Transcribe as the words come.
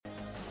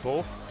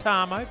Ball for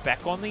Tamo,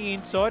 back on the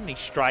inside, and he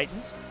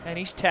straightens, and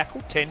he's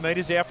tackled 10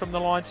 metres out from the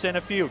line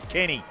centre field.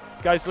 Kenny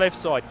goes left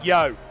side.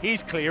 Yo,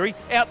 here's Cleary,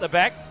 out the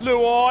back.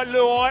 Luai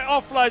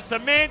offloads to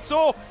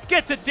Mansour,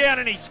 gets it down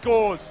and he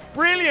scores.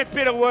 Brilliant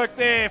bit of work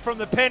there from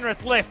the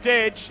Penrith left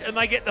edge, and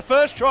they get the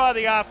first try of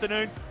the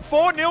afternoon.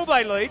 4-0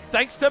 they lead,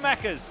 thanks to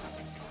Maccas.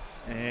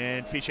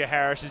 And Fisher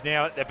Harris is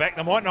now at the back.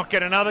 They might not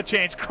get another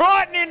chance.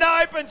 Crichton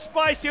into open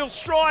space. He'll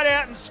stride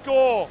out and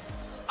score.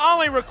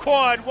 Only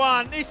required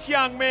one. This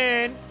young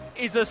man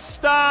is a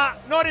star,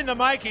 not in the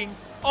making,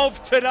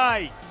 of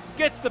today.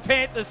 Gets the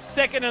Panthers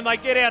second and they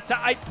get out to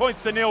 8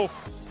 points to 0.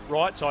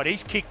 Right side,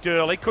 he's kicked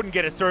early, couldn't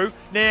get it through.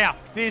 Now,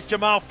 there's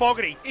Jamal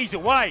Fogarty. He's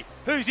away.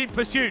 Who's in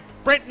pursuit?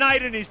 Brent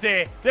Naden is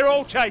there. They're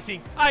all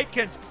chasing.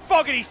 Aitkins,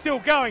 Fogarty still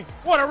going.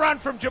 What a run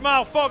from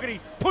Jamal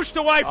Fogarty. Pushed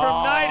away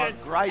from Naden.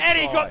 And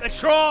he got the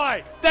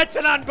try. That's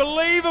an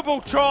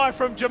unbelievable try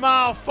from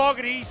Jamal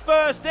Fogarty. His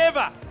first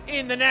ever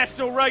in the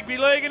National Rugby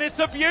League, and it's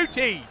a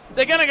beauty.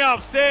 They're going to go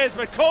upstairs,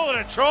 but call it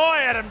a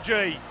try, Adam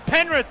G.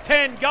 Penrith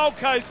 10, Gold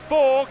Coast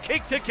 4,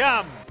 kick to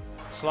come.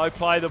 Slow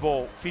play the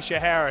ball. Fisher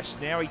Harris,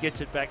 now he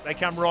gets it back. They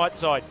come right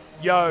side.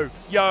 Yo,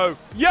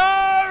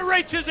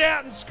 reaches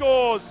out and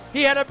scores.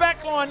 He had a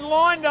back line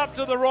lined up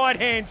to the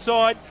right-hand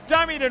side.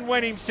 Dummied and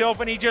went himself,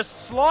 and he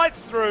just slides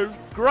through.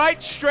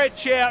 Great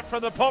stretch out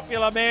from the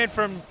popular man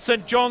from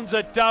St John's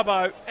at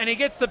Dubbo, and he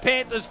gets the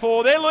Panthers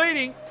 4. They're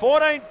leading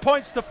 14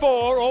 points to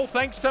 4, all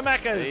thanks to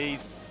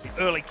Maccas.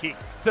 Early kick,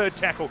 third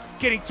tackle,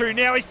 getting through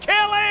now is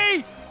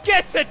Kelly.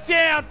 Gets it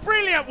down,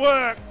 brilliant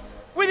work.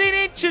 Within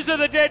inches of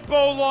the dead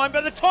ball line,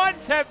 but the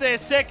Titans have their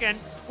second.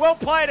 Well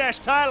played, Ash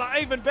Taylor.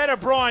 Even better,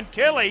 Brian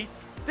Kelly.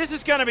 This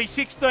is going to be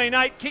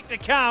 16-8, kick to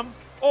come,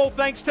 all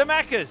thanks to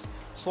Maccas.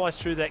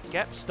 Sliced through that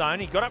gap,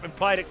 Stone. He got up and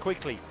played it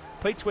quickly.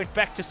 Peets went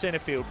back to centre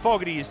field.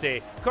 Fogarty is there.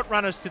 Got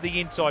runners to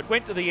the inside.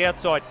 Went to the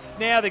outside.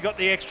 Now they got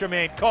the extra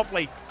man.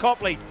 Copley.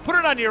 Put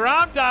it under your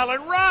arm, Dale,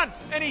 and run.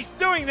 And he's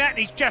doing that, and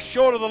he's just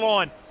short of the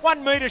line.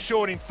 1 metre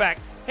short, in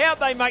fact. How'd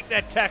they make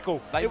that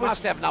tackle? They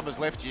must have numbers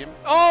left, Jim.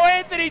 Oh,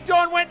 Anthony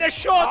Don went to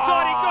short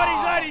side. He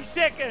got his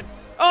 82nd.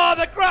 Oh,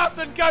 the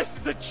Grafton Ghost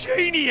is a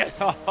genius.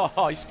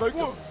 Oh, he spooked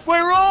them.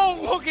 We're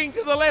all looking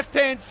to the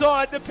left-hand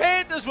side. The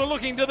Panthers were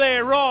looking to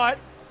their right.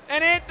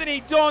 And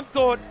Anthony Don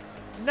thought,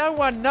 no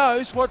one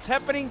knows what's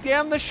happening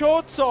down the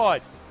short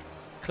side.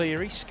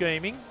 Cleary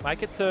scheming,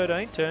 make it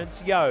 13,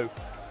 turns Yo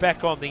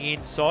back on the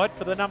inside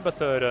for the number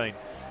 13.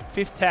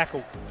 Fifth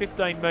tackle,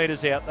 15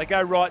 metres out. They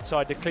go right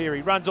side to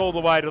Cleary, runs all the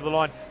way to the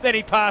line. Then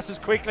he passes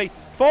quickly.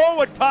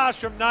 Forward pass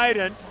from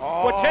Naden.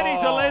 Wateni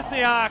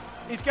Zalesniak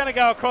is going to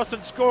go across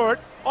and score it.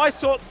 I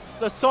saw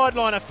the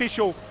sideline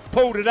official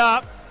pulled it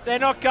up. They're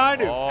not going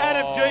to.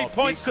 Adam G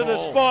points to the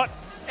spot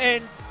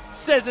and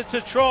says it's a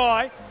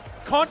try.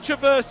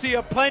 Controversy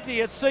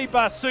aplenty at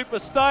Seabus Super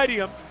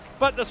Stadium,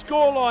 but the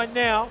scoreline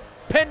now,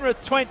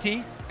 Penrith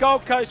 20,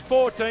 Gold Coast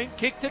 14,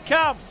 kick to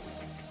come.